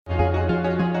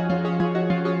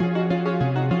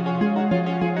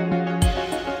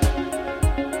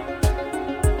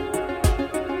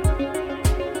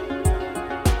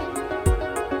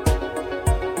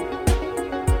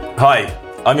Hi,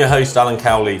 I'm your host Alan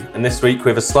Cowley, and this week we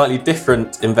have a slightly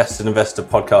different Investor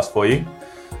podcast for you.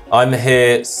 I'm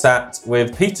here sat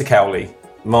with Peter Cowley,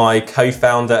 my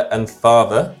co-founder and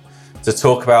father, to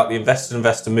talk about the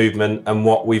Investor movement and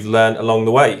what we've learned along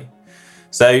the way.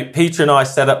 So Peter and I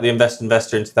set up the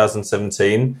Investor in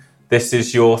 2017. This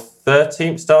is your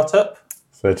 13th startup?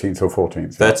 13th or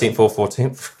 14th. 13th or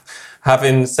 14th.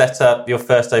 Having set up your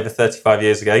first over 35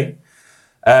 years ago.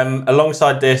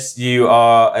 Alongside this, you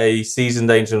are a seasoned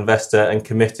angel investor and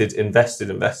committed invested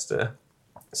investor.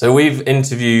 So we've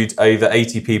interviewed over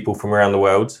 80 people from around the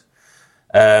world.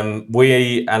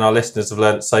 We and our listeners have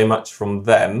learned so much from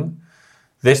them.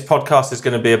 This podcast is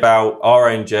going to be about our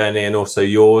own journey and also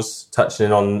yours,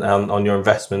 touching on your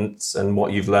investments and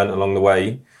what you've learned along the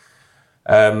way.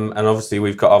 And obviously,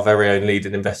 we've got our very own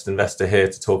leading investor here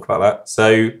to talk about that.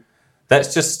 So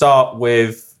let's just start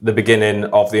with the beginning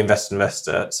of the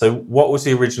investor. So what was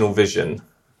the original vision?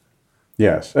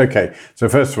 Yes. Okay. So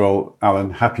first of all,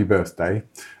 Alan, happy birthday.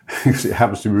 It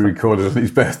happens to be recorded on his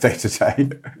birthday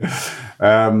today.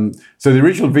 So the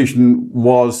original vision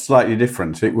was slightly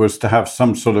different. It was to have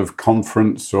some sort of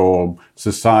conference or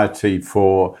society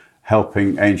for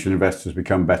helping angel investors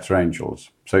become better angels.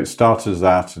 So it started as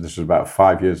that. This was about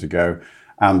 5 years ago.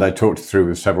 And I talked it through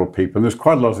with several people. And there's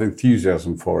quite a lot of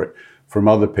enthusiasm for it from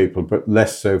other people, but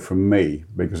less so from me,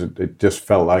 because it just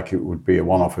felt like it would be a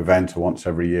one-off event once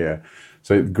every year.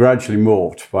 So it gradually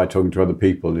morphed by talking to other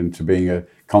people into being a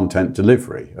content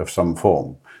delivery of some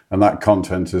form. And that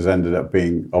content has ended up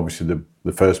being obviously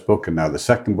the first book and now the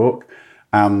second book,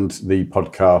 and the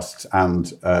podcasts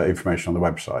and information on the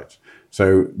website.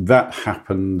 So that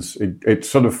happens, it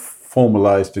sort of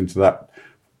formalized into that.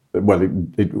 Well,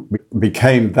 it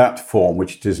became that form,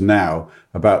 which it is now,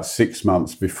 about 6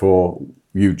 months before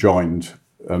you joined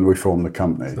and we formed the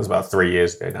company. That was about 3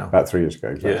 years ago now. About 3 years ago,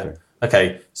 exactly. Yeah.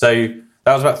 Okay, so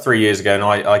that was about 3 years ago, and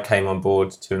I came on board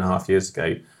 2.5 years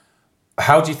ago.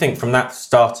 How do you think from that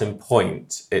starting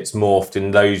point it's morphed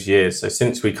in those years? So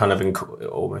since we kind of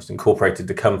almost incorporated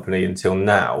the company until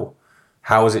now,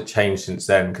 how has it changed since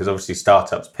then? Because obviously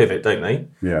startups pivot, don't they?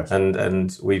 Yes.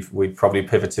 And we've probably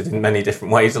pivoted in many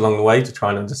different ways along the way to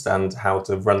try and understand how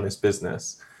to run this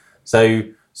business. So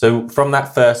from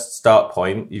that first start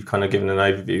point, you've kind of given an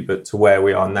overview, but to where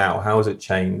we are now, how has it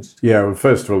changed? Yeah, well,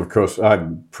 first of all, of course,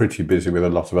 I'm pretty busy with a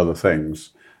lot of other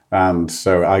things. And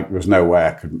so there was no way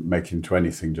I could make it into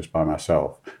anything just by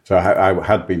myself. So I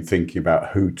had been thinking about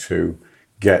who to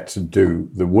get to do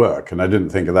the work. And I didn't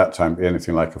think at that time it'd be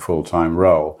anything like a full-time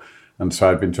role. And so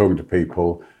I'd been talking to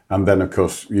people. And then, of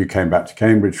course, you came back to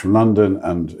Cambridge from London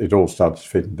and it all started to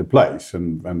fit into place.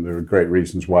 And there are great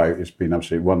reasons why it's been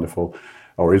absolutely wonderful,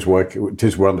 or it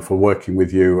is wonderful working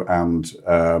with you, and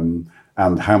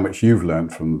how much you've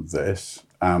learned from this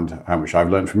and how much I've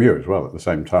learned from you as well at the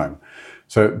same time.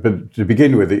 So, but to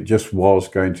begin with, it just was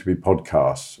going to be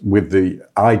podcasts with the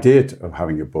idea of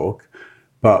having a book.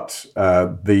 But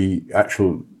the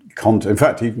actual content, in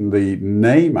fact, even the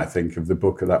name, I think, of the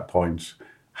book at that point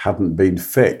hadn't been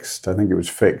fixed. I think it was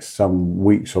fixed some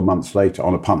weeks or months later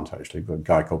on a punt, actually, by a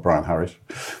guy called Brian Harris,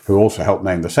 who also helped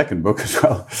name the second book as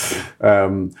well.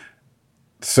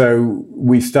 So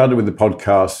we started with the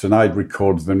podcasts, and I'd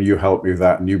recorded them. You helped me with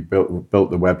that, and you built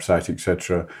the website,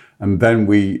 etc. And then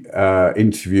we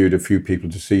interviewed a few people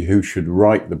to see who should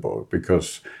write the book,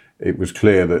 because it was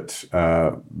clear that,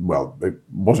 it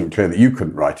wasn't clear that you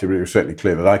couldn't write it, but it was certainly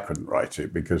clear that I couldn't write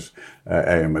it, because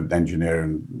A, I'm an engineer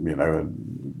and,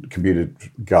 a computer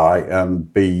guy,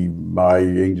 and B, my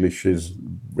English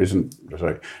isn't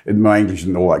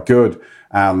all that good,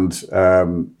 and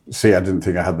C, I didn't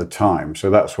think I had the time. So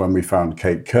that's when we found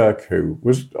Kate Kirk, who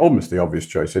was almost the obvious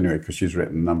choice anyway, because she's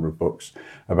written a number of books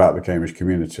about the Cambridge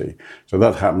community. So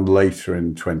that happened later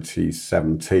in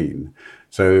 2017.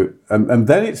 So, and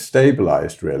then it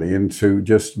stabilized really into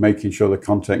just making sure the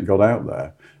content got out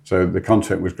there. So the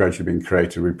content was gradually being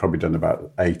created. We'd probably done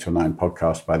about 8 or 9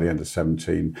 podcasts by the end of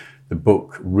 17. The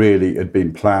book really had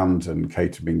been planned, and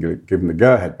Kate had been given the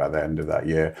go-ahead by the end of that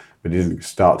year, but it didn't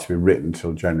start to be written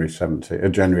until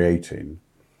January 18.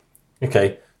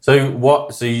 Okay. So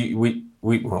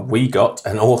we got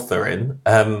an author in,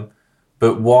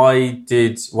 but why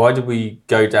did we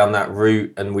go down that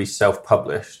route and we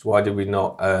self-published? Why did we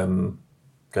not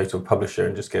go to a publisher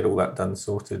and just get all that done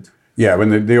sorted? Yeah,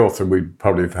 when the author we'd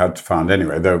probably have had to find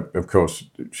anyway, though, of course,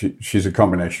 she's a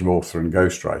combination of author and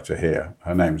ghostwriter here.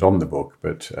 Her name's on the book,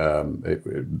 but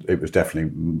it was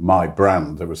definitely my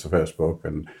brand that was the first book,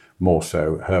 and more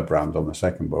so her brand on the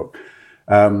second book.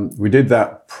 We did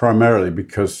that primarily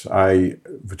because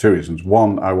for 2 reasons.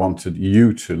 One, I wanted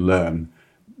you to learn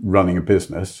running a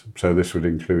business. So this would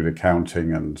include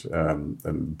accounting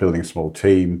and building a small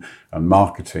team and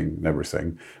marketing and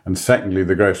everything. And secondly,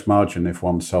 the gross margin, if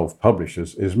one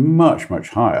self-publishes, is much, much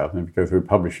higher than if you go through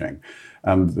publishing.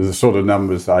 And the sort of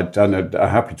numbers I'm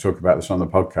happy to talk about this on the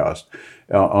podcast.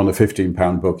 On a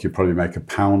 £15 book, you probably make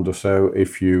 £1 or so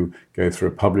if you go through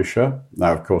a publisher.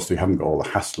 Now, of course, you haven't got all the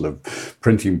hassle of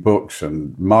printing books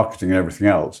and marketing and everything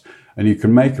else. And you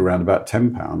can make around about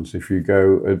 £10 if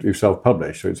you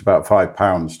self-publish. So it's about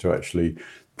 £5 to actually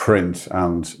print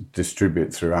and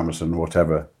distribute through Amazon,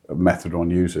 whatever method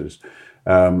one uses.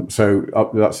 So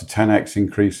that's a 10x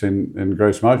increase in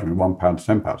gross margin, from £1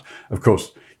 to £10. Of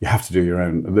course, you have to do your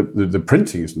own. The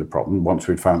printing isn't a problem once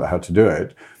we've found out how to do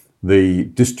it. The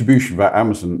distribution via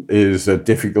Amazon is a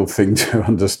difficult thing to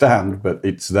understand, but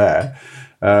it's there.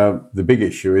 The big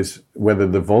issue is whether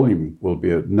the volume will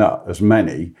be as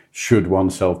many should one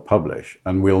self-publish,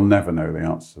 and we'll never know the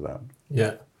answer to that.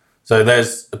 Yeah. So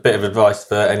there's a bit of advice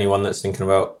for anyone that's thinking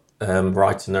about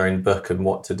writing their own book and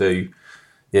what to do.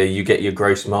 Yeah, you get your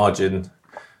gross margin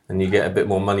and you get a bit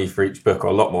more money for each book, or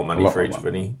a lot more money for each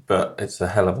book, but it's a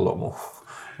hell of a lot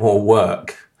more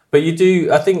work. But you do,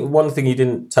 I think one thing you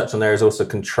didn't touch on there is also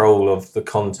control of the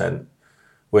content,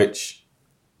 which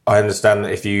I understand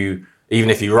that even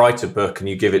if you write a book and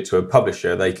you give it to a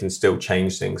publisher, they can still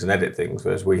change things and edit things,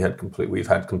 whereas we've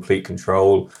had complete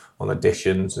control on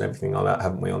editions and everything like that,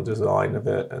 haven't we, on design of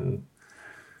it? And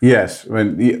yes, I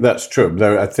mean, that's true.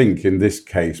 Though I think in this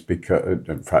case, because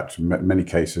in fact, in many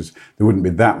cases, there wouldn't be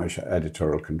that much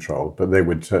editorial control, but they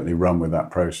would certainly run with that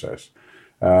process.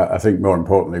 I think more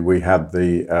importantly, we had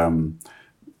the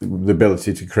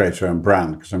ability to create our own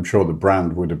brand, because I'm sure the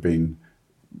brand would have been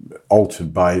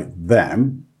altered by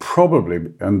them,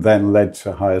 probably, and then led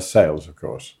to higher sales, of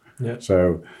course. Yeah.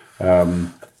 So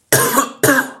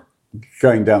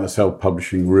going down the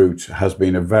self-publishing route has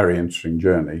been a very interesting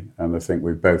journey, and I think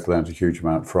we've both learned a huge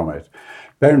amount from it.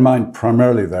 Bear in mind,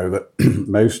 primarily, though, that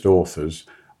most authors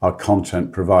are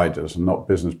content providers and not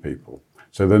business people.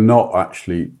 So they're not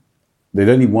actually... They'd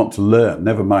only want to learn,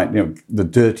 never mind, the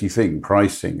dirty thing,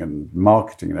 pricing and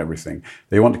marketing and everything.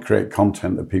 They want to create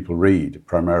content that people read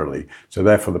primarily. So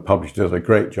therefore, the publisher does a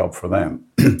great job for them.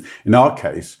 In our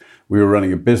case, we were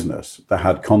running a business that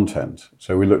had content.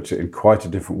 So we looked at it in quite a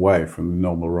different way from the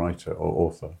normal writer or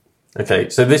author. Okay,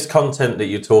 so this content that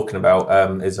you're talking about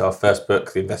is our first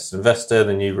book, The Invested Investor,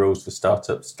 The New Rules for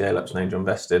Startups, Scale-Ups and Angel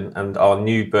Investing, and our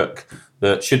new book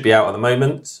that should be out at the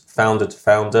moment, Founder to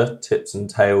Founder, Tips and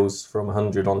Tales from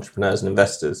 100 Entrepreneurs and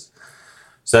Investors.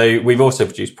 So we've also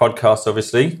produced podcasts,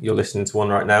 obviously. You're listening to one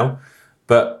right now.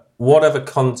 But what other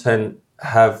content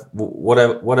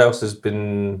what else has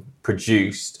been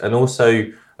produced? And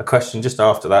also a question just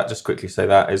after that, just quickly say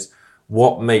that, is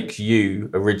what makes you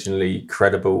originally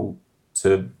credible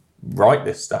to write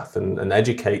this stuff and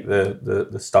educate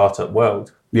the startup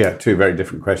world? Yeah, two very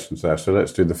different questions there. So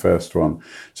let's do the first one.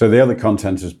 So the other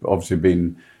content has obviously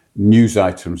been news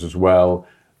items as well,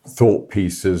 thought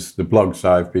pieces, the blogs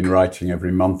I've been writing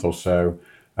every month or so,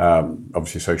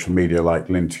 obviously social media like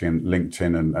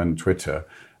LinkedIn and Twitter.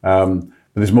 But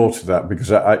there's more to that, because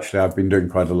actually I've been doing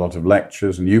quite a lot of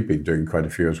lectures, and you've been doing quite a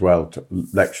few as well,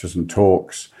 lectures and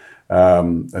talks,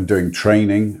 and doing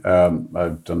training.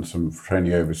 I've done some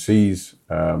training overseas,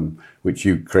 which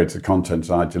you created the content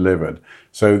and I delivered.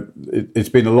 So it's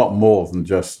been a lot more than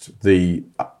just the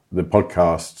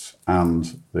podcasts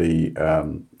and the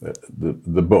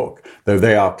book, though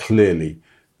they are clearly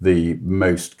the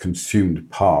most consumed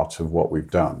part of what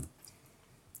we've done.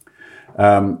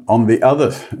 On the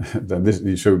other,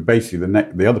 so basically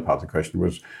the other part of the question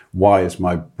was, why is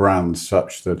my brand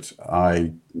such that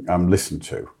I am listened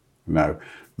to? Now,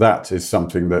 that is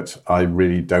something that I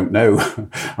really don't know.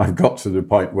 I've got to the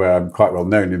point where I'm quite well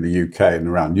known in the UK and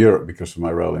around Europe because of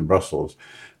my role in Brussels,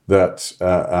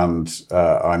 and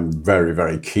I'm very,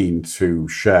 very keen to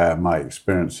share my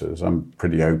experiences. I'm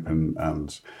pretty open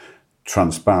and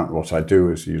transparent what I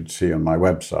do, as you'd see on my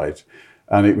website.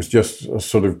 And it was just a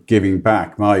sort of giving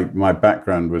back. My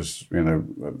background was, a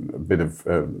bit of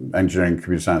engineering,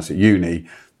 computer science at uni,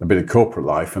 a bit of corporate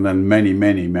life, and then many,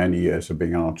 many, many years of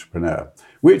being an entrepreneur,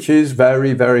 which is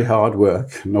very, very hard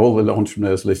work. And all the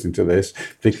entrepreneurs listening to this,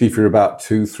 particularly if you're about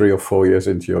 2, 3 or 4 years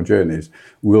into your journeys,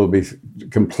 will be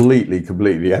completely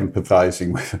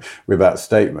empathizing with that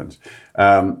statement.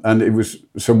 And it was,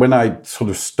 so when I sort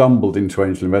of stumbled into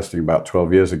angel investing about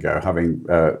 12 years ago, having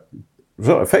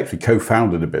effectively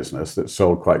co-founded a business that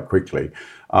sold quite quickly,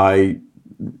 I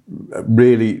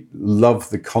really love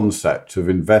the concept of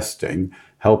investing,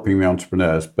 helping the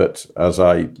entrepreneurs. But as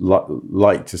I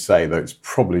like to say, though it's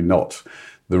probably not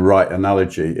the right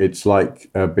analogy. It's like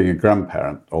being a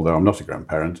grandparent, although I'm not a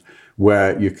grandparent,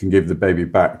 where you can give the baby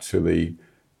back to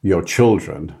your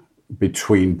children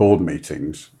between board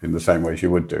meetings in the same way as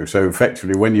you would do. So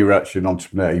effectively, when you're actually an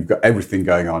entrepreneur, you've got everything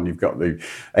going on. You've got the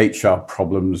HR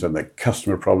problems and the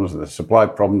customer problems and the supply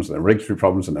problems and the regulatory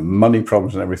problems and the money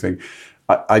problems and everything.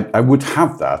 I would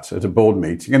have that at a board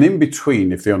meeting. And in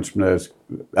between, if the entrepreneurs,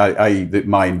 i.e.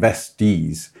 my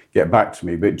investees, get back to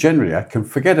me, but generally I can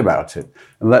forget about it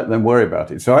and let them worry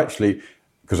about it. So actually,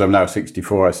 because I'm now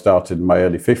 64, I started in my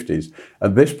early 50s.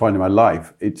 At this point in my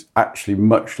life, it's actually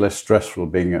much less stressful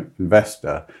being an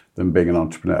investor than being an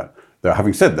entrepreneur. Though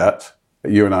having said that,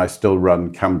 you and I still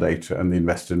run CamData and the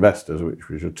Investors,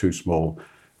 which are two small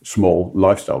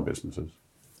lifestyle businesses.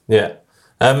 Yeah.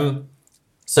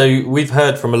 So we've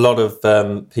heard from a lot of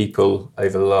people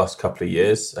over the last couple of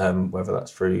years, whether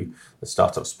that's through the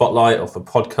Startup Spotlight or for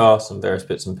podcasts and various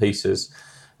bits and pieces.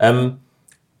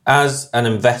 As an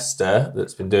investor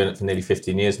that's been doing it for nearly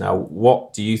 15 years now,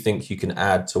 what do you think you can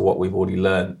add to what we've already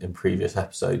learned in previous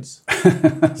episodes?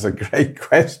 That's a great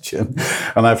question.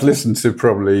 And I've listened to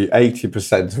probably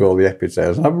 80% of all the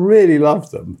episodes, and I've really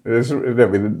loved them.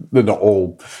 They're not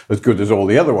all as good as all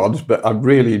the other ones, but I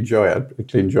really enjoy it. I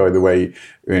particularly enjoy the way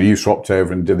you swapped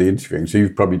over and did the interviewing. So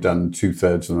you've probably done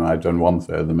 2/3 of them, I've done 1/3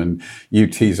 of them, and you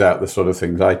tease out the sort of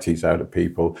things I tease out of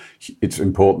people. It's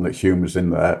important that humour's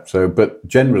in there. So, but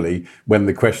generally, when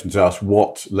the question's asked,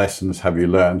 what lessons have you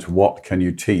learned? What can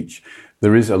you teach?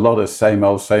 There is a lot of same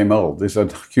old, same old. There's a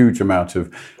huge amount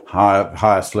of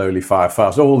hire slowly, fire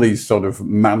fast, all these sort of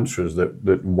mantras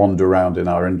that wander around in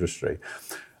our industry.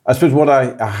 I suppose what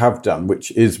I have done, which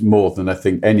is more than I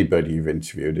think anybody you've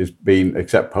interviewed, is been,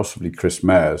 except possibly Chris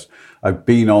Mayers, I've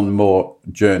been on more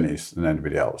journeys than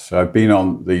anybody else. So I've been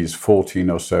on these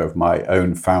 14 or so of my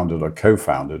own founded or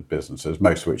co-founded businesses,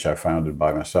 most of which I founded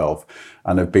by myself,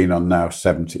 and I've been on now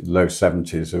low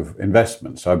 70s of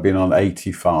investments. So I've been on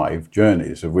 85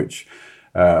 journeys, of which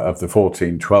of the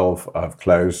 14, 12 I've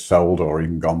closed, sold, or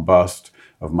even gone bust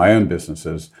of my own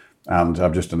businesses. And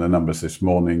I've just done the numbers this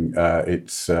morning.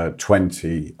 It's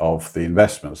 20 of the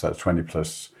investments. That's 20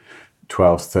 plus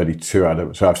 12, 32 out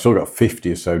of it. So I've still got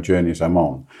 50 or so journeys I'm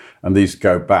on. And these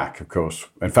go back, of course.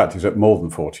 In fact, it's at more than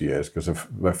 40 years, because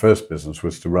my first business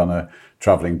was to run a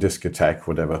traveling discotheque,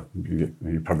 whatever.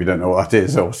 You probably don't know what that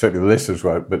is, or certainly the listeners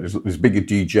won't, but it's big a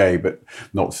DJ, but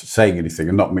not saying anything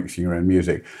and not mixing your own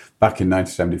music, back in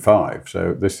 1975.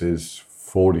 So this is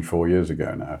 44 years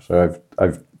ago now. So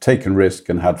I've taken risk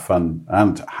and had fun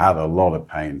and had a lot of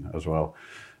pain as well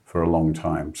for a long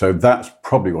time. So that's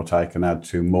probably what I can add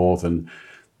to more than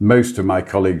most of my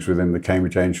colleagues within the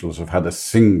Cambridge Angels have had a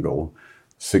single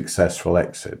successful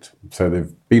exit. So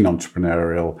they've been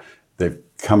entrepreneurial, they've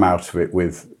come out of it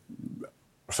with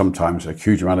sometimes a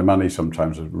huge amount of money,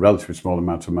 sometimes a relatively small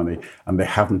amount of money, and they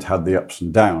haven't had the ups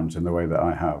and downs in the way that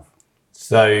I have.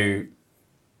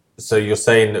 So you're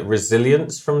saying that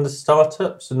resilience from the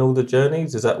startups and all the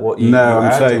journeys, is that what you No,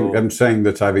 you I'm saying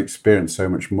that I've experienced so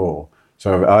much more.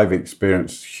 So I've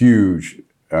experienced huge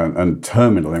and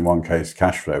terminal, in one case,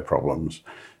 cash flow problems,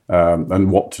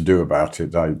 and what to do about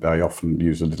it. I often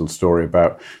use a little story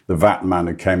about the VAT man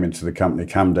who came into the company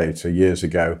CamData years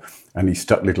ago, and he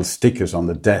stuck little stickers on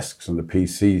the desks and the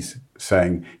PCs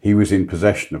saying he was in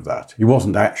possession of that. He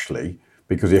wasn't actually,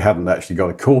 because he hadn't actually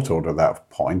got a court order at that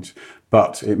point.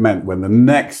 But it meant when the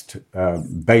next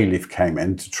bailiff came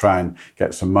in to try and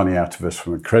get some money out of us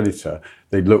from a creditor,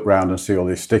 they'd look round and see all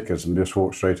these stickers and just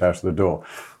walk straight out of the door.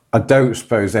 I don't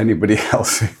suppose anybody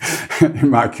else in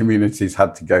my communities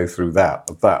had to go through that.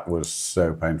 But that was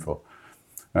so painful.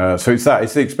 So it's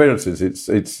the experiences.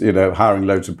 It's hiring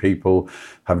loads of people,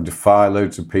 having to fire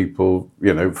loads of people.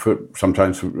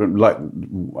 Sometimes like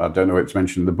I don't know, it's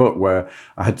mentioned in the book where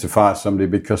I had to fire somebody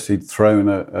because he'd thrown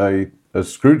a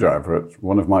screwdriver at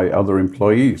one of my other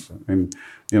employees. I mean,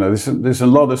 there's a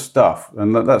lot of stuff,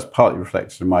 and that's partly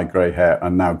reflected in my grey hair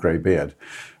and now grey beard.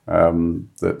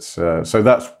 So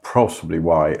that's possibly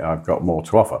why I've got more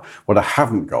to offer. What I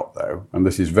haven't got, though, and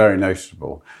this is very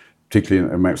noticeable,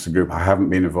 particularly amongst the group, I haven't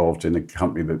been involved in a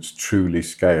company that's truly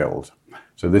scaled.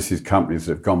 So this is companies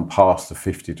that have gone past the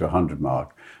 50 to 100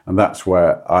 mark. And that's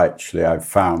where I've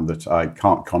found that I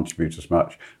can't contribute as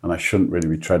much, and I shouldn't really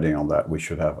be treading on that. We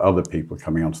should have other people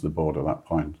coming onto the board at that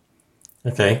point.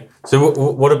 Okay. So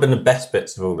what have been the best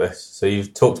bits of all this? So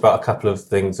you've talked about a couple of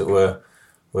things that were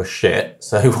were shit.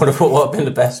 So what have been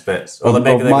the best bits? Or of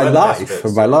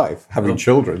my life, having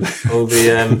children. Or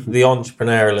the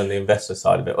entrepreneurial and the investor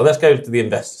side of it. Well, let's go to the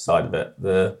investor side of it.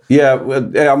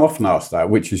 I'm often asked that.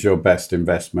 Which is your best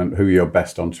investment? Who are your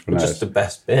best entrepreneurs? Just the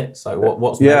best bits. Like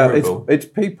what's memorable? It's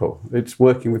people. It's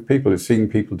working with people. It's seeing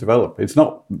people develop. It's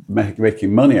not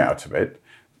making money out of it.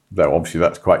 Though obviously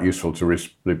that's quite useful to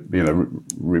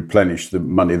replenish the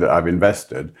money that I've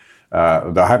invested.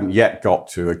 I haven't yet got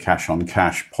to a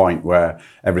cash-on-cash point where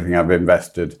everything I've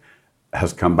invested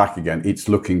has come back again. It's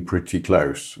looking pretty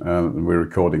close. We're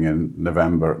recording in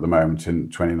November at the moment. In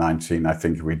 2019, I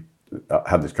think if we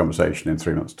had this conversation in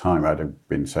 3 months' time, I'd have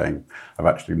been saying I've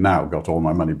actually now got all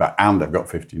my money back and I've got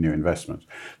 50 new investments.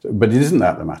 But it isn't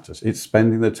that matters. It's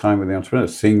spending the time with the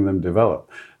entrepreneurs, seeing them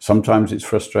develop. Sometimes it's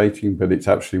frustrating, but it's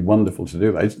actually wonderful to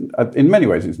do that. In many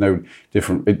ways, it's no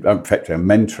different. Effectively, I'm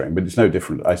mentoring, but it's no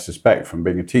different, I suspect, from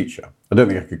being a teacher. I don't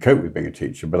think I could cope with being a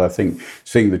teacher, but I think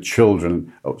seeing the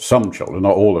children, some children,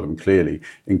 not all of them clearly,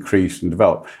 increase and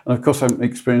develop. And of course, I've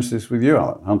experienced this with you,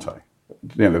 Alan, haven't I?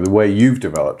 The way you've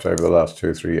developed over the last 2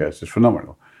 or 3 years is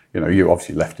phenomenal. You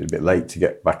obviously left it a bit late to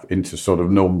get back into sort of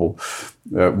normal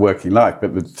working life,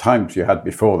 but the times you had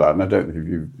before that, and I don't know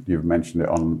if you've mentioned it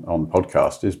on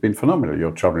podcast, has been phenomenal.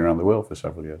 You're traveling around the world for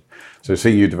several years, so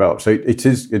seeing you develop. So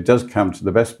it does come to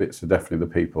the best bits are definitely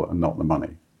the people and not the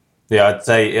money. Yeah, I'd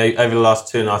say over the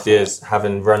last 2.5 years,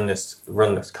 having run this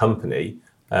company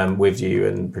with you,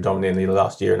 and predominantly in the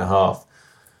last year and a half,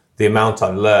 the amount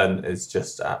I've learned is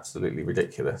just absolutely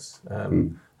ridiculous.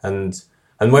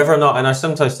 And whether or not, and I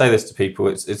sometimes say this to people,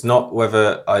 it's not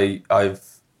whether I've,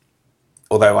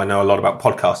 although I know a lot about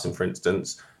podcasting, for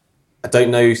instance, I don't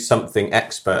know something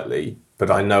expertly, but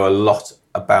I know a lot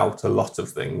about a lot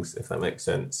of things, if that makes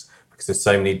sense. Because there's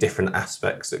so many different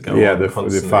aspects that go on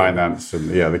constantly. The finance and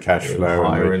the cash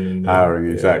flow and hiring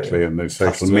exactly, and the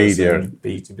social media, and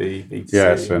B2B, B2C.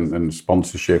 Yes, and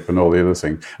sponsorship and all the other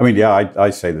things. I mean, I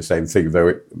say the same thing,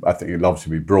 though I think it'll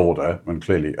obviously be broader, and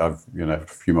clearly I've a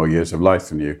few more years of life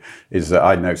than you, is that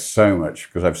I know so much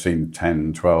because I've seen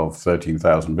 10, 12,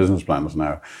 13,000 business plans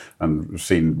now and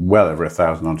seen well over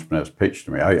 1,000 entrepreneurs pitch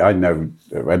to me. I know,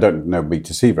 I don't know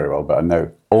B2C very well, but I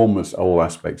know almost all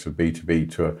aspects of B2B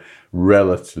to a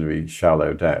relatively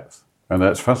shallow depth. And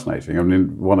that's fascinating. I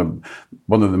mean, one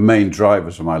of the main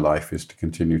drivers of my life is to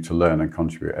continue to learn and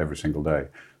contribute every single day.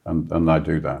 And I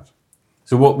do that.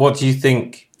 So what do you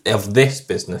think of this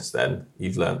business then,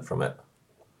 you've learned from it?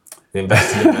 The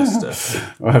investor.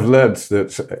 Well, I've learned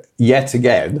that, yet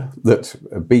again, that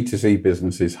a B2C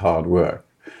business is hard work.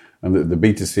 And that the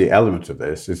B2C element of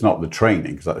this is not the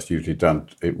training, because that's usually done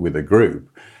with a group.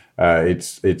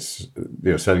 It's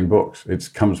selling books. It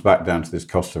comes back down to this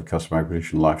cost of customer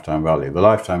acquisition, lifetime value. The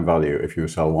lifetime value, if you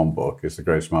sell one book, is the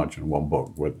gross margin of one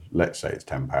book. Let's say it's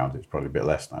 £10. It's probably a bit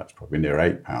less than that. It's probably near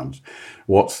 £8.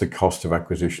 What's the cost of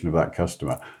acquisition of that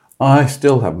customer? I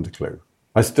still haven't a clue.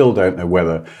 I still don't know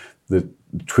whether the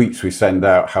tweets we send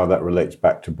out, how that relates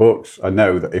back to books. I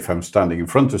know that if I'm standing in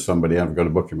front of somebody and I've got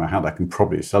a book in my hand, I can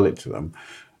probably sell it to them.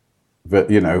 But,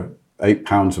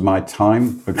 £8 of my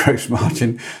time for gross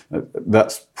margin,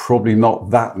 that's probably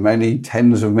not that many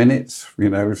tens of minutes,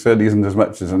 it certainly isn't as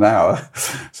much as an hour.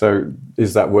 So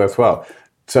is that worthwhile?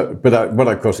 So, but what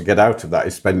I, of course, get out of that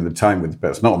is spending the time with the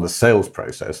person, not on the sales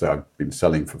process that I've been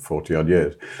selling for 40 odd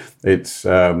years. It's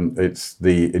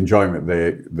the enjoyment,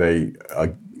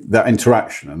 that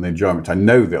interaction and the enjoyment I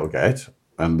know they'll get,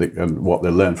 and what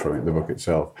they'll learn from it, the book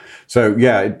itself. So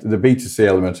yeah, the B2C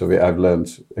element of it I've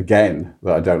learned again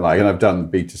that I don't like. And I've done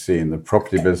B2C in the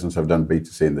property business, I've done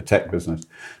B2C in the tech business.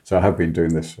 So I have been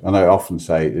doing this. And I often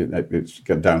say it's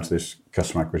get down to this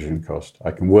customer acquisition cost. I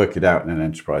can work it out in an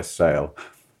enterprise sale,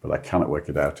 but I cannot work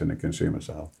it out in a consumer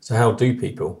sale. So how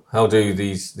do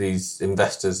these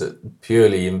investors that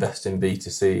purely invest in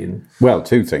B2C? Well,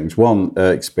 two things. One,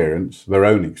 experience, their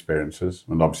own experiences,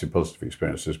 and obviously positive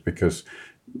experiences, because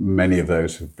many of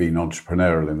those have been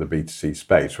entrepreneurial in the B2C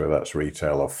space, whether that's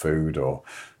retail or food or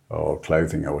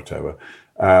clothing or whatever.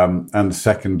 And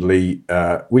secondly,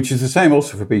 which is the same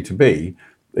also for B2B,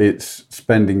 it's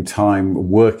spending time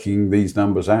working these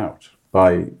numbers out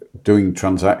by doing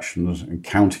transactions and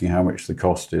counting how much the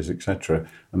cost is, etc.,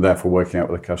 and therefore working out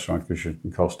what the customer acquisition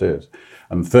cost is.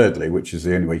 And thirdly, which is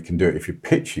the only way you can do it if you're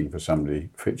pitching for somebody,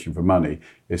 pitching for money,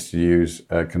 is to use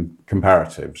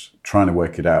comparatives, trying to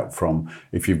work it out from,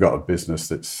 if you've got a business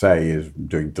that, say, is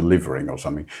doing delivering or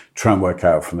something, try and work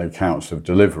out from the accounts of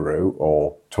Deliveroo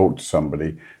or talk to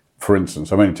somebody. For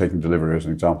instance, I'm only taking Deliveroo as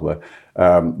an example there,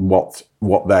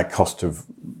 what their cost of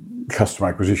customer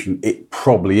acquisition it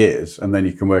probably is, and then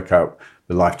you can work out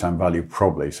the lifetime value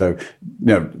probably. So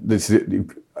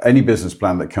any business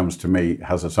plan that comes to me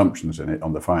has assumptions in it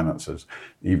on the finances.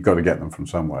 You've got to get them from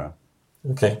somewhere.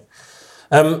 Okay.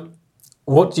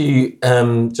 What do you,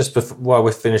 just before, while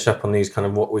we finish up on these, kind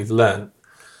of what we've learned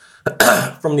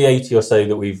from the 80 or so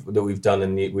that we've done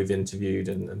and we've interviewed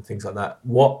and things like that,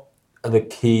 what are the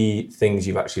key things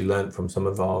you've actually learned from some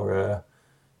of our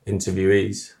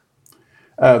interviewees?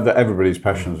 That everybody's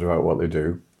passionate about what they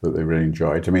do, that they really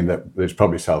enjoy it. I mean, it's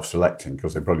probably self-selecting,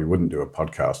 because they probably wouldn't do a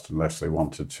podcast unless they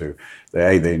wanted to.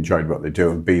 They enjoyed what they do,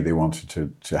 and B, they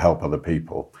wanted to help other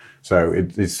people. So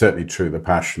it's certainly true, the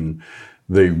passion,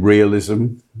 the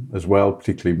realism as well,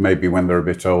 particularly maybe when they're a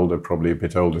bit older, probably a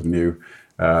bit older than you.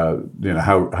 You know,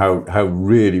 how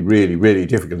really, really, really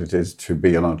difficult it is to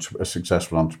be a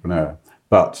successful entrepreneur.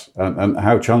 But, and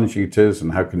how challenging it is,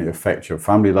 and how can it affect your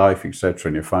family life, etc.,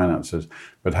 and your finances,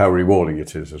 but how rewarding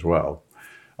it is as well.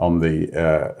 That's on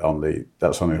the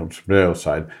entrepreneurial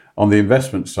side. On the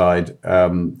investment side,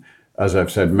 as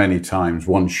I've said many times,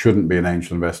 one shouldn't be an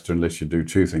angel investor unless you do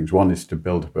two things. One is to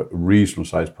build up a reasonable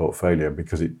sized portfolio,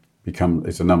 because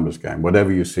it's a numbers game.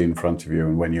 Whatever you see in front of you,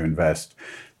 and when you invest,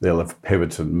 they'll have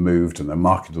pivoted and moved, and the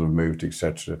market will have moved,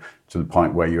 etc., to the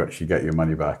point where you actually get your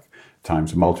money back,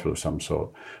 times a multiple of some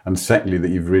sort. And secondly, that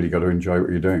you've really got to enjoy what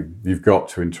you're doing. You've got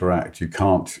to interact. You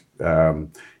can't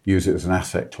use it as an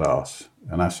asset class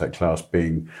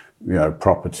being, you know,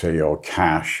 property or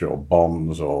cash or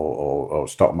bonds or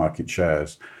stock market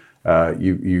shares.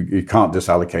 You can't just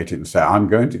allocate it and say, I'm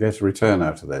going to get a return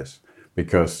out of this,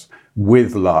 because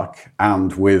with luck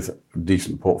and with a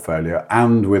decent portfolio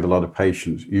and with a lot of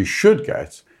patience, you should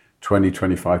get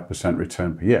 20-25%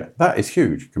 return per year. That is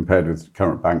huge compared with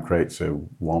current bank rates of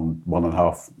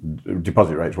 1.5%,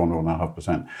 deposit rates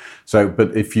 1.5%. So,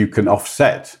 but if you can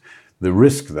offset the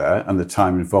risk there and the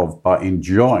time involved by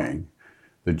enjoying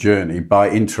the journey, by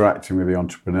interacting with the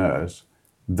entrepreneurs,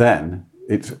 then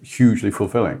it's hugely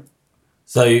fulfilling.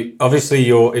 So obviously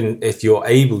if you're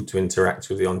able to interact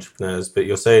with the entrepreneurs, but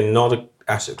you're saying not an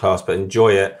asset class, but enjoy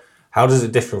it, how does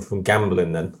it differ from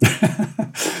gambling then?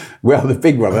 Well, the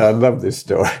big one, I love this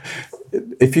story.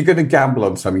 If you're going to gamble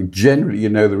on something, generally you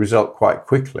know the result quite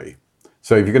quickly.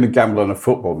 So if you're going to gamble on a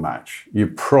football match, you're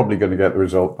probably going to get the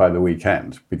result by the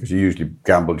weekend, because you usually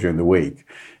gamble during the week.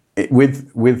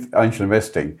 With angel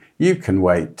investing, you can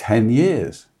wait 10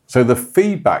 years. So the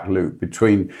feedback loop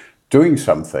between doing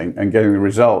something and getting the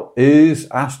result is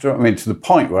to the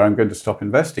point where I'm going to stop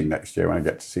investing next year when I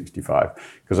get to 65,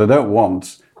 because I don't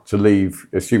want to leave,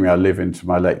 assuming I live into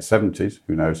my late 70s,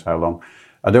 who knows how long,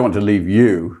 I don't want to leave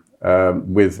you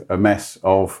with a mess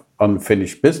of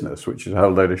unfinished business, which is a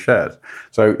whole load of shares.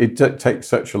 So it takes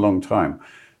such a long time.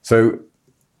 So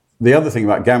the other thing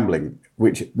about gambling,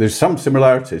 which there's some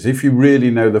similarities, if you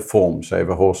really know the form, say, of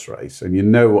a horse race, and you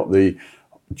know what the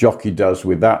jockey does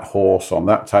with that horse on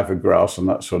that type of grass and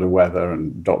that sort of weather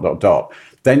and ...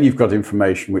 then you've got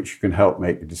information which you can help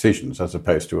make decisions, as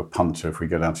opposed to a punter. If we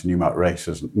go down to Newmarket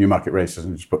races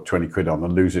and just put 20 quid on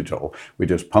and lose it all, we're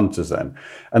just punters then.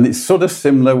 And it's sort of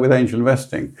similar with angel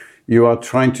investing. You are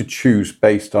trying to choose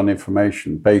based on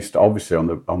information, based obviously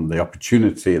on the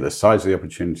opportunity, the size of the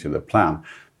opportunity, the plan,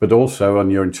 but also on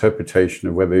your interpretation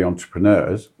of whether the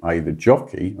entrepreneurs, i.e. the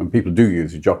jockey, and people do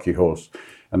use the jockey horse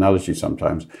analogy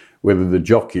sometimes, whether the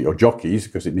jockey or jockeys,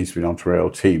 because it needs to be an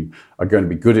entrepreneurial team, are going to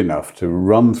be good enough to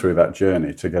run through that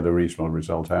journey to get a reasonable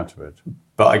result out of it.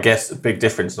 But I guess a big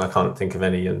difference, and I can't think of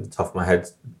any on the top of my head,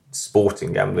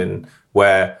 sporting gambling,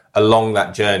 where along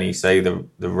that journey, say the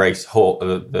race,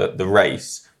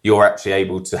 you're actually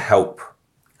able to help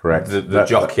correct the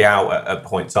jockey out at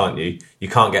points, aren't you? You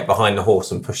can't get behind the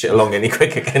horse and push it along any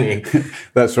quicker, can you?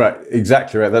 That's right,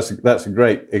 exactly right. That's a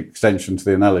great extension to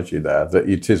the analogy there, that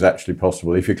it is actually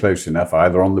possible, if you're close enough,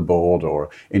 either on the board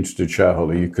or interested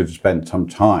shareholder, you could spend some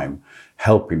time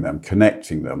helping them,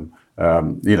 connecting them.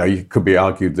 You could be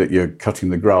argued that you're cutting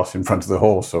the grass in front of the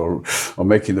horse or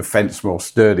making the fence more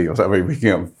sturdy or something. We're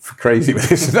getting crazy with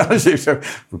this analogy, so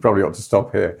we probably ought to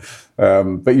stop here.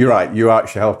 But you're right, you're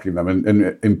actually helping them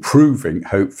and improving,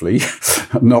 hopefully,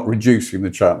 not reducing the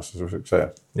chances of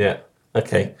success. Yeah,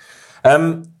 okay.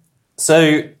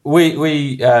 So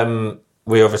we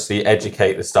obviously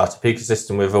educate the startup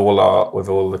ecosystem with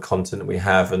all the content that we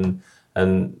have, and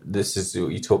this is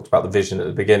what you talked about, the vision at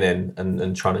the beginning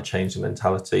and trying to change the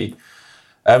mentality.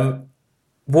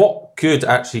 What good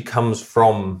actually comes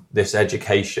from this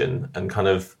education and kind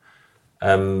of,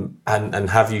 and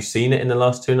have you seen it in the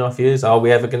last 2.5 years? Are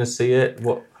we ever going to see it?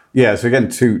 What? Yeah, so again,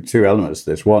 two elements to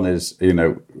this. One is,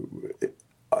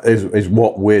 is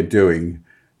what we're doing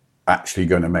actually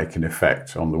going to make an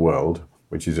effect on the world?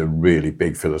 which is a really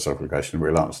big philosophical question.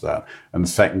 We'll answer that. And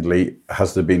secondly,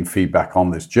 has there been feedback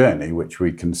on this journey, which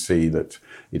we can see that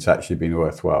it's actually been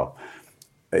worthwhile?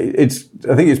 I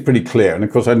think it's pretty clear. And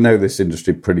of course, I know this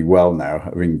industry pretty well now,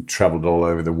 having traveled all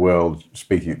over the world,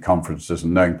 speaking at conferences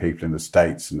and knowing people in the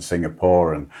States and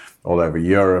Singapore and all over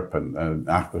Europe and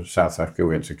South Africa.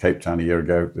 We went to Cape Town a year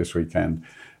ago this weekend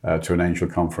to an angel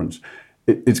conference.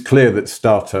 It's clear that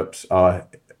startups are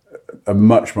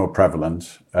much more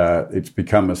prevalent. It's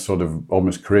become a sort of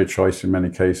almost career choice in many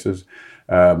cases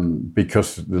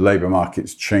because the labour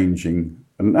market's changing.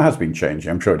 And it has been changing.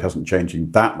 I'm sure it hasn't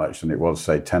changing that much than it was,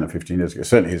 say, 10 or 15 years ago. It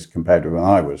certainly is compared to when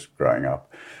I was growing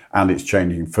up. And it's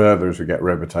changing further as we get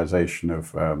robotisation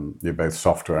of both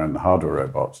software and hardware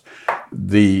robots.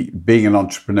 Being an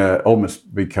entrepreneur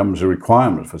almost becomes a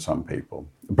requirement for some people,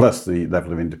 plus the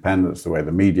level of independence, the way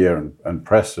the media and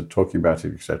press are talking about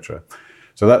it, etc.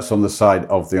 So that's on the side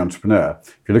of the entrepreneur.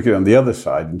 If you look at it on the other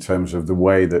side, in terms of the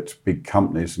way that big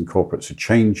companies and corporates are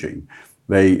changing,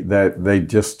 the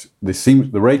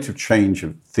rate of change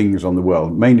of things on the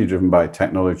world, mainly driven by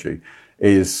technology,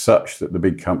 is such that the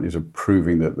big companies are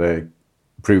proving they're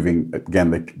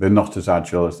not as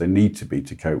agile as they need to be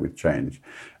to cope with change.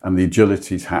 And the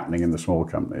agility is happening in the small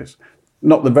companies.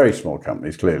 Not the very small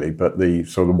companies, clearly, but the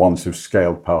sort of ones who've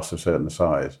scaled past a certain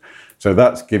size. So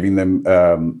that's giving them,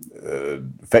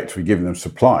 effectively giving them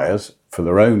suppliers for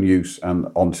their own use and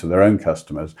onto their own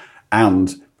customers,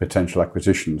 and potential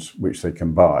acquisitions which they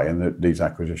can buy. And these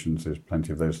acquisitions, there's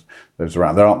plenty of those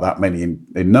around. There aren't that many in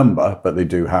number, but they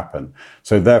do happen.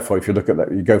 So therefore, if you look at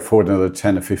that, you go forward another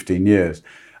 10 or 15 years,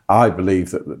 I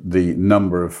believe that the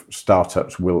number of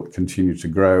startups will continue to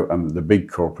grow and the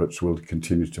big corporates will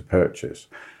continue to purchase.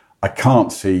 I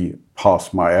can't see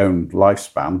past my own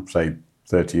lifespan, say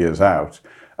 30 years out,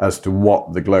 as to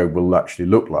what the globe will actually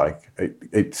look like.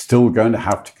 It's still going to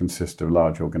have to consist of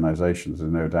large organizations,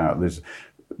 there's no doubt. There's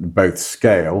both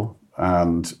scale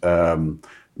and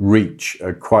reach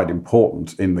are quite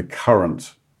important in the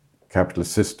current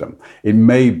capitalist system. It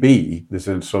may be there's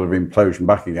a sort of implosion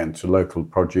back again to local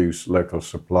produce, local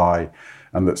supply,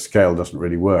 and that scale doesn't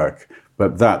really work.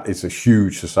 But that is a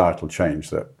huge societal change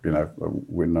that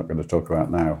we're not going to talk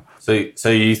about now. So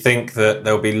you think that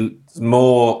there'll be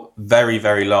more very,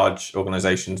 very large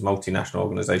organisations, multinational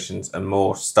organisations, and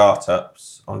more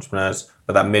startups, entrepreneurs,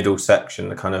 but that middle section,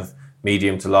 the kind of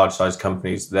medium to large size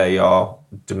companies, they are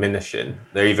diminishing.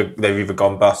 They've either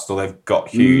gone bust or they've got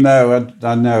huge. No,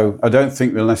 I know. I don't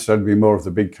think there'll necessarily be more of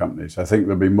the big companies. I think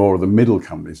there'll be more of the middle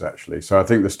companies, actually. So I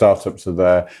think the startups are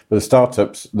there. But the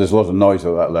startups, there's a lot of noise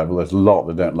at that level. There's a lot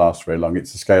that don't last very long.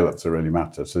 It's the scale-ups that really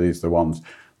matter. So these are the ones,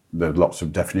 there's lots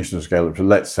of definitions of scale-ups.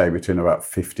 Let's say between about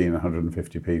 50 and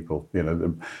 150 people,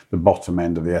 the bottom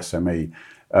end of the SME.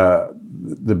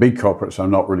 The big corporates, I'm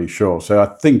not really sure. So I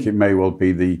think it may well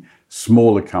be the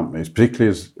smaller companies,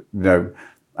 particularly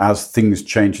as things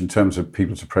change in terms of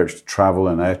people's approach to travel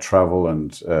and air travel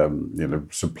and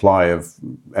supply of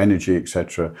energy,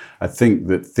 etc. I think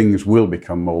that things will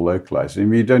become more localized. I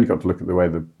mean, you've only got to look at the way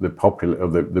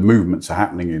the movements are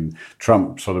happening in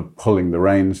Trump sort of pulling the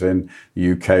reins in,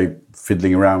 the UK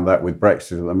fiddling around that with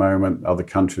Brexit at the moment, other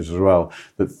countries as well,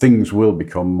 that things will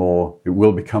become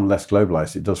less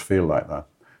globalized. It does feel like that.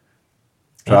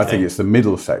 So okay. I think it's the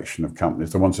middle section of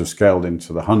companies, the ones who've scaled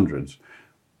into the hundreds,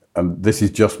 and this is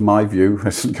just my view, it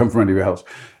doesn't come from anywhere else,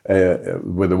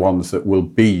 were the ones that will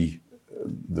be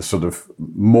the sort of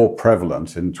more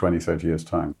prevalent in 20, 30 years'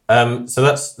 time. So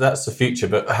that's the future,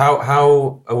 but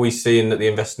how are we seeing that the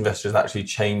investors are actually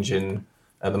changing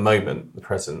at the moment, the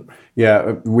present?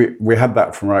 Yeah, we had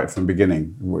that right from the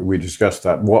beginning. We discussed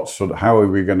that. What KPIs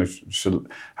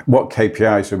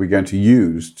are we going to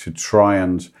use to try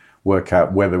and work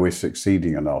out whether we're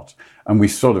succeeding or not? And we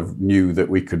sort of knew that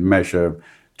we could measure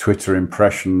Twitter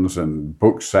impressions and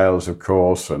book sales, of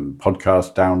course, and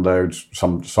podcast downloads,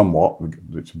 somewhat.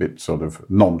 It's a bit sort of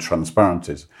non-transparent,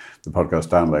 is the podcast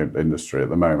download industry at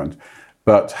the moment.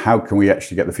 But how can we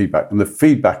actually get the feedback? And the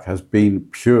feedback has been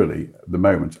purely, at the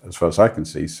moment, as far as I can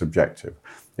see, subjective.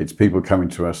 It's people coming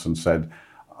to us and said,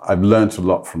 I've learned a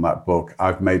lot from that book.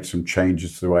 I've made some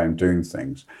changes to the way I'm doing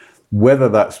things. Whether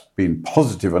that's been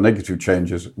positive or negative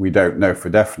changes, we don't know for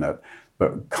definite,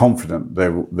 but confident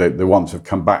the ones who have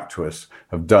come back to us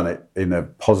have done it in a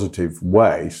positive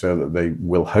way so that they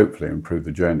will hopefully improve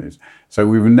the journeys. So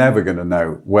we were never going to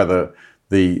know whether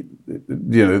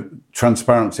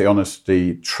transparency,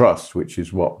 honesty, trust, which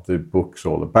is what the book's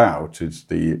all about, is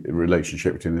the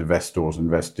relationship between investors and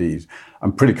investees.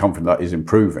 I'm pretty confident that is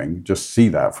improving. Just see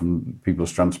that from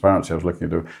people's transparency. I was looking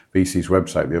at a VC's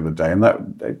website the other day, and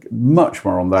that much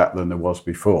more on that than there was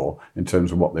before in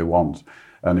terms of what they want.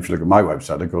 And if you look at my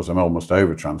website, of course, I'm almost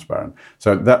over transparent.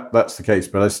 So that's the case.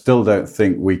 But I still don't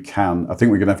think we can. I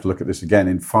think we're going to have to look at this again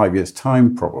in 5 years'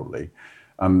 time, probably,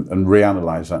 and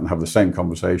reanalyze that and have the same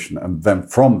conversation. And then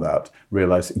from that,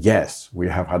 realize, yes, we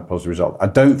have had positive results. I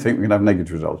don't think we're going to have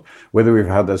negative results. Whether we've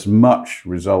had as much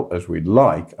result as we'd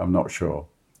like, I'm not sure.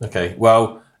 Okay,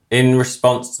 well, in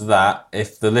response to that,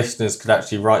 if the listeners could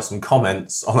actually write some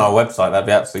comments on our website, that'd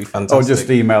be absolutely fantastic. Or just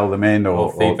email them in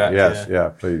or feedback. Yeah,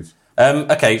 please.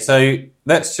 Okay, so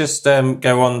let's just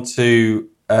go on to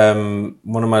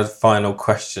one of my final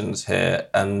questions here.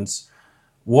 And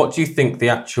what do you think the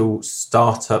actual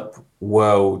startup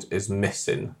world is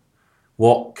missing?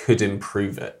 What could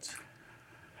improve it?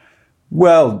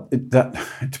 Well, it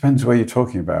depends where you're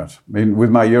talking about. I mean,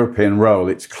 with my European role,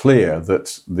 it's clear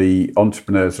that the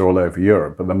entrepreneurs are all over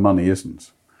Europe, but the money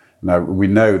isn't. Now, we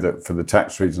know that for the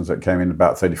tax reasons that came in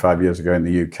about 35 years ago in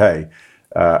the UK,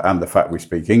 and the fact we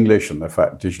speak English and the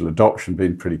fact digital adoption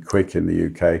being pretty quick in the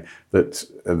UK, that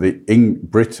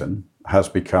Britain has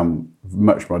become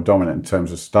much more dominant in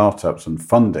terms of startups and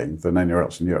funding than anywhere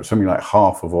else in Europe. Something like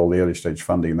half of all the early stage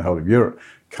funding in the whole of Europe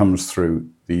comes through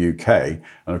the UK.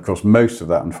 And of course, most of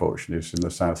that, unfortunately, is in the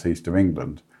southeast of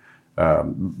England,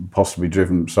 possibly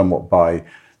driven somewhat by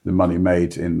the money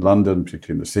made in London,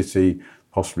 particularly in the city,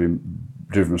 possibly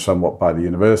driven somewhat by the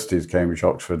universities, Cambridge,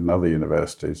 Oxford and other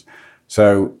universities.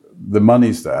 So the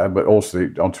money's there, but also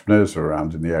the entrepreneurs are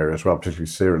around in the area as well, particularly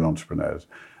serial entrepreneurs.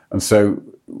 And so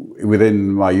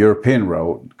within my European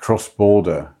role,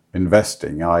 cross-border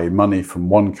investing, i.e. money from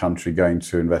one country going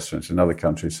to investments in another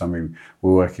country, is something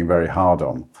we're working very hard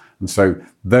on. And so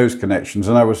those connections,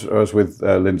 and I was with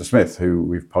Linda Smith, who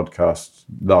we've podcasted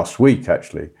last week,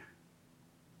 actually.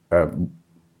 We're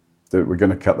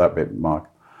going to cut that bit, Mark.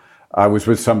 I was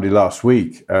with somebody last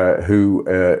week who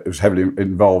was heavily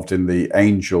involved in the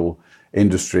angel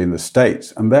industry in the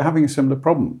States, and they're having a similar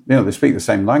problem. You know, they speak the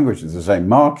same language, it's the same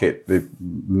market,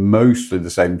 mostly the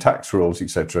same tax rules,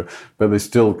 etc., but they're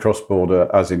still cross-border,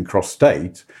 as in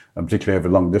cross-state, and particularly over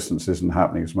long distances, isn't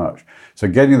happening as much. So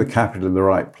getting the capital in the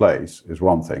right place is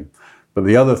one thing. But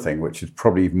the other thing, which is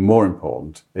probably even more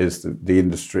important, is the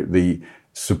industry, the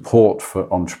support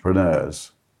for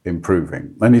entrepreneurs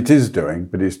improving. And it is doing,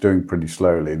 but it's doing pretty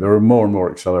slowly. There are more and more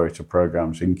accelerator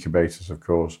programs, incubators, of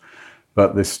course,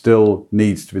 but there still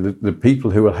needs to be the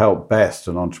people who will help best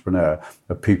an entrepreneur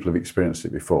are people who've experienced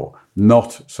it before,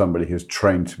 not somebody who's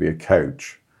trained to be a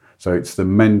coach. So it's the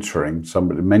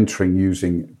mentoring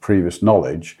using previous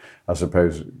knowledge as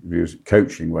opposed to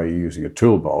coaching where you're using a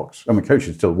toolbox. I mean,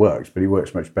 coaching still works, but it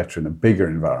works much better in a bigger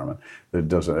environment than it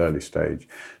does at early stage.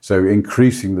 So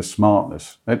increasing the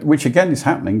smartness, which again is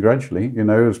happening gradually, you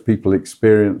know, as people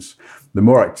experience, the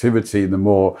more activity, the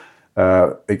more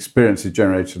experience is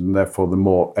generated, and therefore the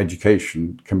more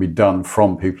education can be done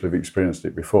from people who've experienced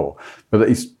it before. But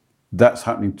that's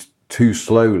happening too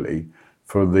slowly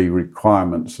for the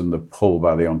requirements and the pull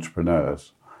by the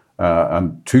entrepreneurs,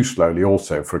 and too slowly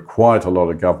also for quite a lot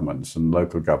of governments and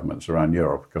local governments around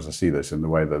Europe, because I see this in the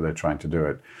way that they're trying to do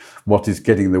it. What is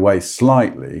getting in the way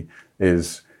slightly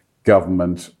is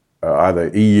government,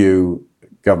 either EU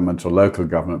government or local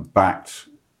government backed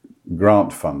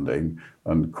grant funding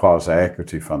and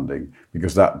quasi-equity funding,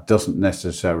 because that doesn't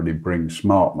necessarily bring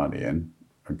smart money in.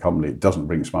 And commonly it doesn't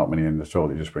bring smart money in at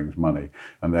all, it just brings money.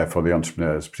 And therefore the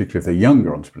entrepreneurs, particularly if they're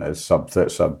younger entrepreneurs, sub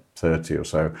 30 or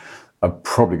so, are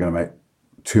probably going to make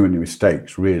too many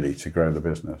mistakes really to grow the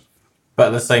business. But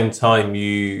at the same time,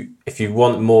 if you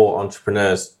want more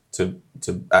entrepreneurs to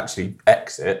actually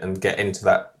exit and get into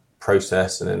that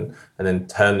process and then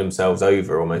turn themselves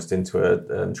over almost into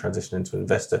a transition into an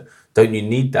investor, don't you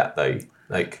need that though?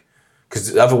 Like,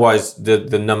 because otherwise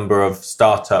the number of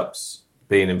startups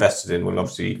being invested in will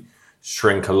obviously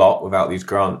shrink a lot without these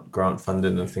grant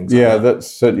funding and things like that. Yeah, that's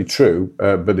certainly true.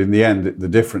 But in the end, the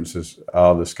differences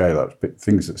are the scale-ups,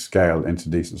 things that scale into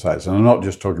decent size. And I'm not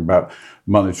just talking about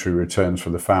monetary returns for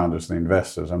the founders and the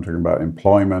investors. I'm talking about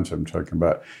employment. I'm talking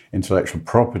about intellectual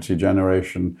property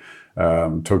generation.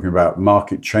 Talking about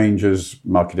market changes,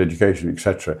 market education,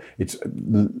 etc. It's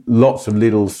lots of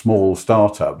little small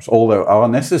startups, although are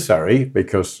necessary,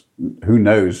 because who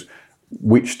knows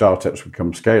which startups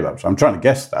become scale-ups. I'm trying to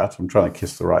guess that. I'm trying to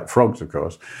kiss the right frogs, of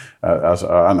course,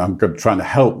 and I'm trying to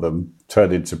help them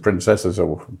turn into princesses.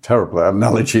 Or terrible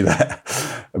analogy there.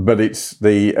 but it's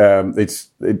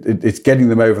it's getting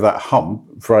them over that hump,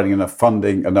 providing enough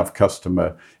funding, enough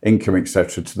customer income,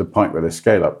 etc., to the point where they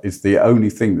scale up. It's the only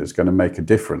thing that's going to make a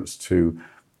difference to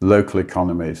local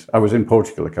economies. I was in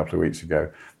Portugal a couple of weeks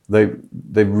ago. They're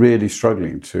really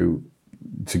struggling to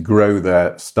grow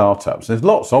their startups. There's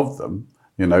lots of them,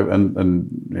 and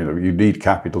you need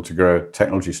capital to grow a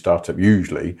technology startup.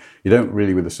 Usually, you don't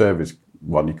really with a service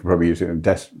one. You can probably use it in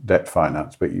debt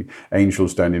finance, but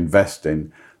angels don't invest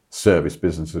in service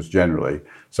businesses generally.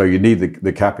 So you need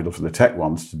the capital for the tech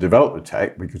ones to develop the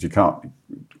tech, because you can't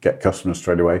get customers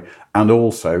straight away, and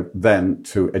also then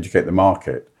to educate the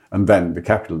market. And then the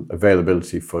capital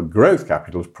availability for growth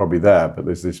capital is probably there, but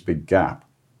there's this big gap.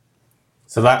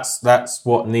 So that's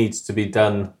what needs to be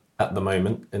done at the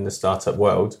moment in the startup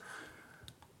world.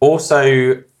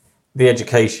 Also, the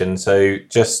education. So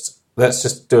let's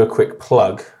just do a quick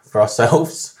plug for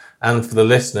ourselves and for the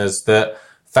listeners that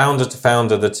Founder to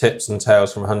Founder, The Tips and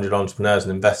Tales from 100 Entrepreneurs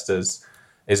and Investors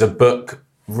is a book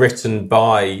written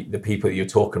by the people that you're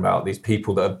talking about, these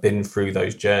people that have been through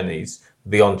those journeys,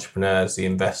 the entrepreneurs, the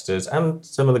investors, and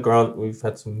some of the grant. We've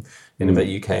had some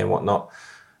Innovate UK and whatnot.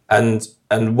 And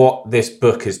what this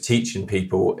book is teaching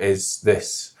people is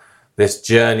this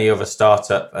journey of a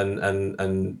startup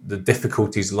and the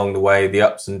difficulties along the way, the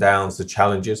ups and downs, the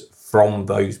challenges from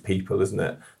those people, isn't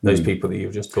it? Those people that you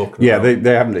were just talking about. Yeah,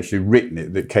 they haven't actually written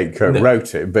it. That Kate Kerr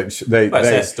wrote it, but it's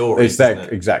their story. It's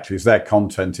their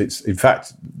content. It's in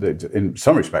fact, in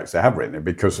some respects, they have written it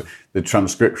because the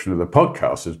transcription of the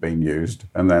podcast has been used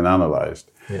and then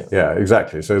analysed. Yeah,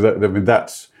 exactly. So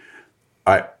that's.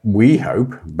 We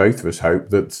hope, both of us hope,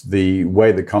 that the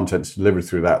way the content's delivered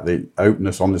through that, the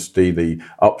openness, honesty, the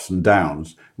ups and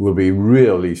downs, will be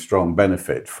really strong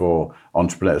benefit for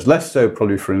entrepreneurs. Less so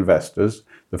probably for investors.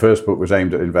 The first book was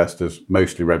aimed at investors,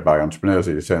 mostly read by entrepreneurs,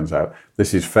 it turns out.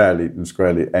 This is fairly and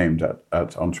squarely aimed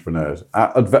at entrepreneurs.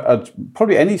 At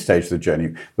probably any stage of the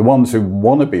journey, the ones who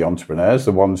want to be entrepreneurs,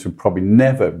 the ones who probably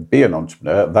never be an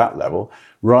entrepreneur at that level,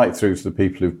 right through to the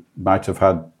people who might have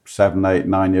had 7, 8,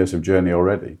 9 years of journey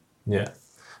already. Yeah.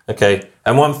 Okay.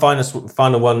 And one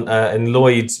final one, in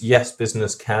Lloyd's Yes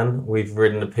Business Can, we've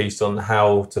written a piece on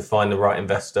how to find the right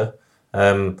investor,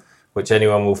 which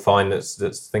anyone will find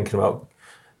that's thinking about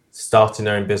starting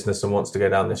their own business and wants to go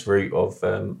down this route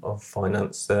of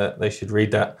finance. They should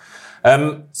read that.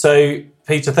 So,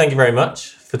 Peter, thank you very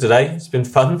much for today. It's been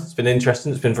fun. It's been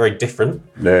interesting. It's been very different.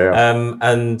 Yeah.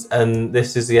 And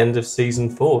this is the end of season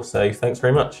 4. So thanks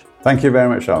very much. Thank you very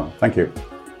much, Alan. Thank you.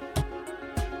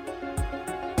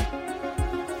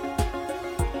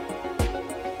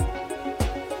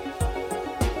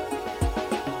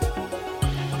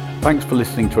 Thanks for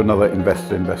listening to another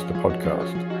Investor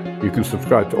podcast. You can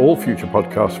subscribe to all future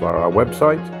podcasts via our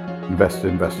website,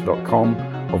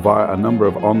 investorinvestor.com, or via a number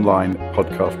of online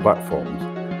podcast platforms.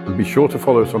 And be sure to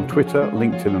follow us on Twitter,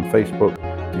 LinkedIn and Facebook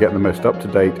to get the most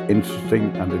up-to-date,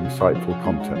 interesting and insightful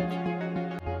content.